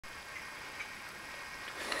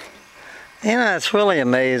You know, it's really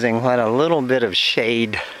amazing what a little bit of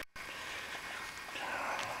shade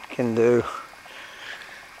can do.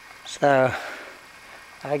 So,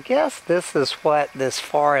 I guess this is what this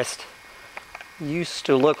forest used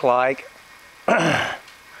to look like. Now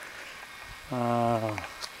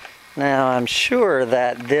I'm sure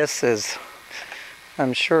that this is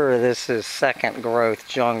second growth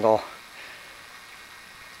jungle.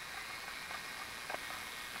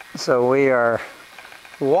 So we are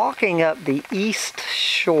walking up the east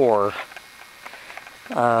shore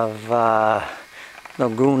of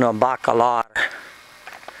Laguna Bacalar.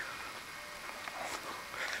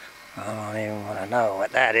 I don't even want to know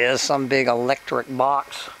what that is. Some big electric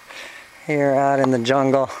box here out in the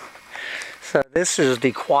jungle. So this is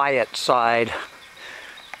the quiet side.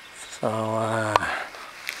 So I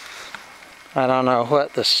don't know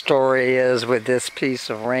what the story is with this piece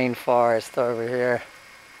of rainforest over here.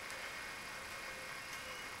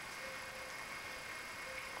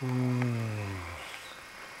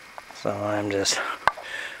 So I'm just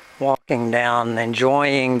walking down,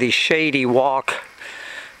 enjoying the shady walk.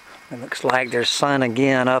 It looks like there's sun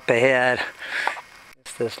again up ahead.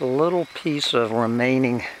 It's this little piece of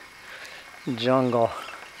remaining jungle.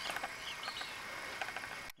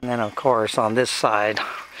 And then of course on this side,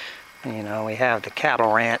 you know, we have the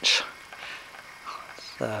cattle ranch.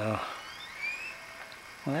 So,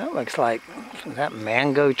 well, that looks like, is that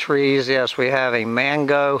mango trees? Yes, we have a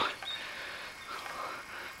mango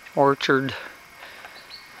orchard.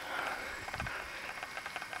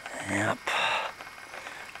 Yep.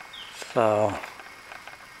 So,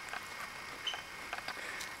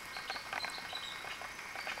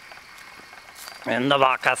 and the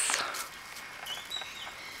vacas.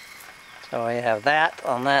 So we have that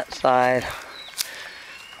on that side,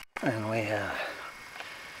 and we have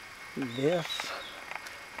this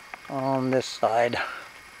on this side.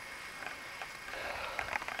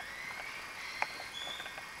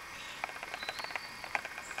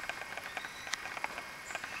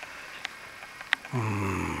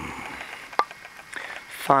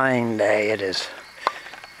 Fine day. It is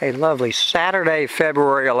a lovely Saturday,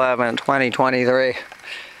 February 11, 2023,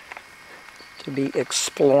 to be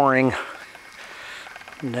exploring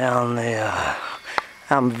down the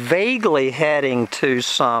I'm vaguely heading to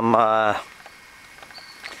some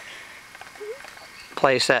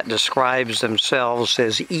place that describes themselves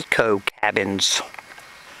as eco cabins.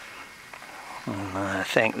 I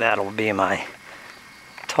think that'll be my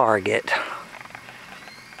target.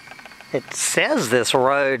 It says this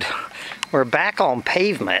road, we're back on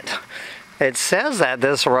pavement. It says that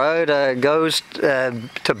this road goes to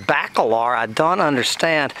Bacalar. I don't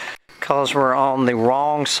understand, because we're on the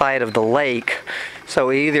wrong side of the lake.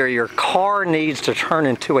 So either your car needs to turn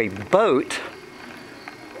into a boat,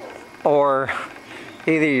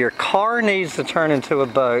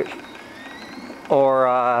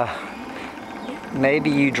 or maybe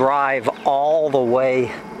you drive all the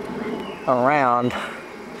way around.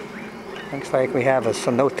 Looks like we have a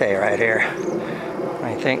cenote right here.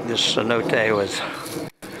 I think this cenote was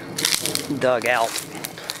dug out.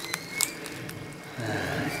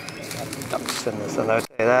 Ducks in the cenote.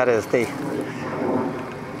 That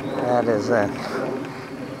is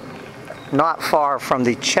not far from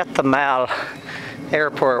the Chetumal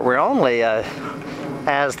airport. We're only,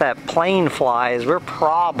 as that plane flies, we're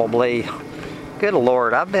probably, good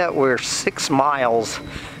Lord, I bet we're 6 miles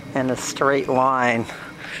in a straight line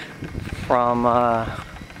from a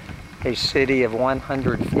city of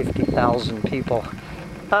 150,000 people.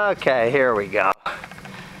 Okay, here we go.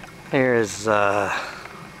 Here's there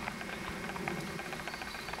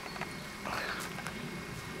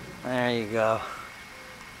you go.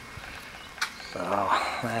 So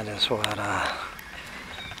that is what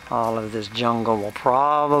all of this jungle will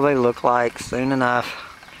probably look like soon enough.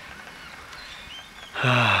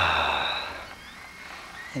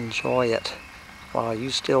 Enjoy it while you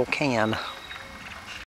still can.